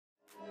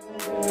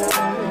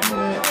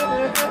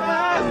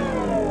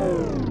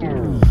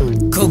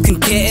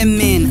get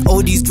him in.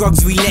 All these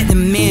drugs, we let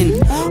them in.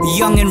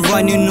 Young and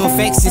running off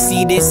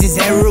ecstasy, this is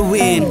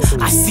heroin.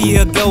 I see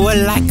a girl I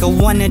like, I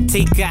wanna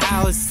take her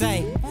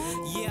outside.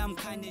 Yeah, I'm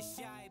kinda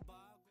shy,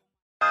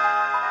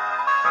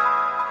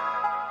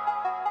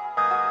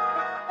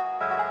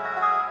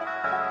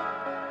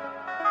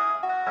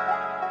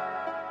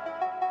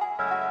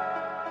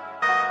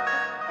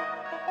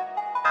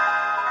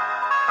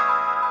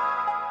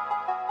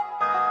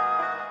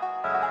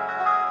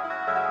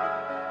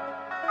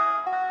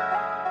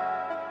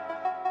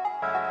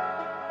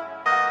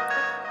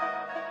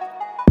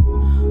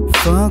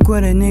 fuck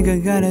what a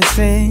nigga gotta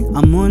say.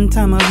 I'm on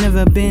time, I've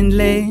never been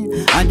late.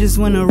 I just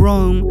wanna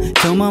roam.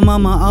 Tell my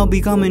mama I'll be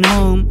coming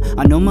home.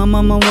 I know my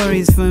mama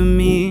worries for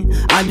me.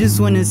 I just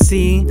wanna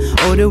see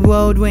all the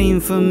world waiting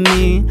for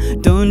me.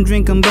 Don't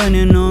drink, I'm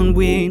burning on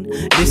weed.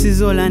 This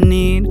is all I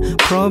need.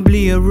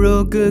 Probably a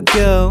real good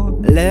girl.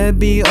 Let her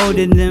be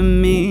older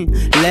than me.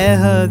 Let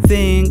her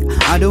think.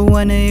 I don't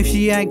wanna if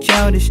she act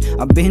childish.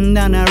 I've been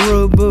down that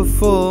road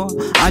before.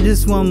 I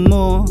just want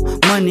more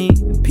money,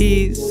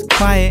 peace,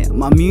 quiet.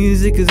 My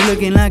music is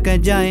looking like a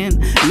giant.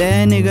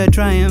 Let a nigga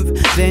triumph,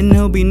 then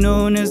he'll be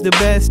known as the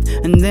best,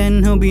 and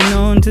then he'll be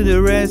known to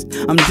the rest.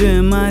 I'm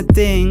doing my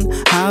thing.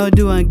 How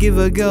do I give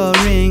a girl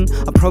a ring?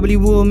 I probably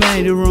will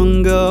marry the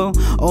wrong girl.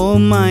 Oh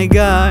my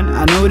god,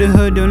 I know the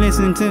hood don't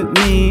listen to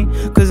me,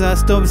 cause I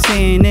stopped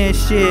saying that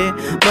shit.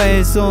 But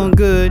it's all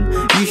good,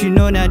 you should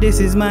know that this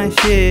is my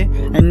shit,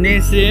 and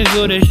this is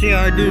all the shit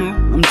I do.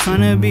 I'm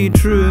tryna be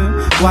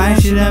true. Why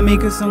should I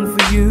make a song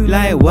for you?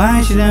 Like,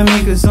 why should I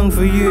make a song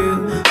for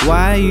you?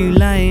 Why are you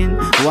lying?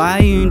 Why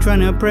are you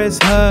tryna press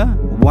her?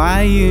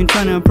 Why are you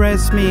tryna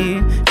press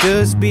me?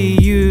 Just be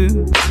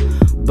you.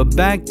 But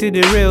back to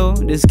the real,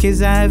 there's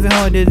kids I have it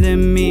harder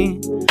than me,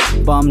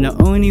 but I'm the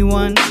only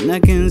one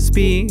that can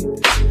speak.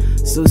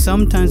 So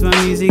sometimes my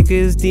music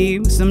is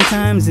deep,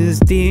 sometimes it's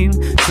deep.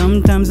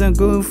 Sometimes I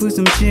go through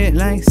some shit,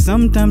 like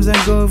sometimes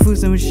I go through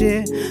some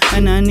shit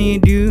and I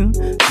need you.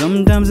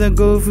 Sometimes I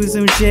go through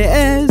some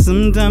shit,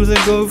 sometimes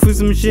I go through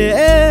some shit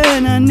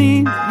and I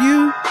need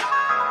you.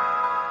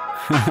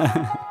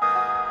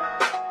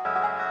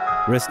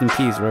 Rest in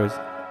peace, Rose.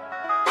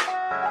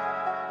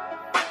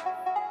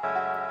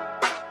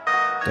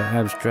 The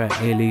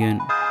abstract alien.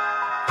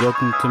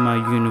 Welcome to my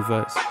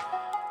universe.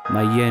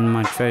 My yen,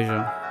 my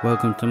treasure.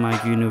 Welcome to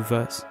my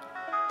universe.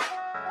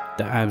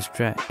 The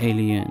abstract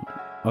alien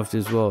of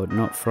this world,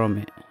 not from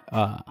it.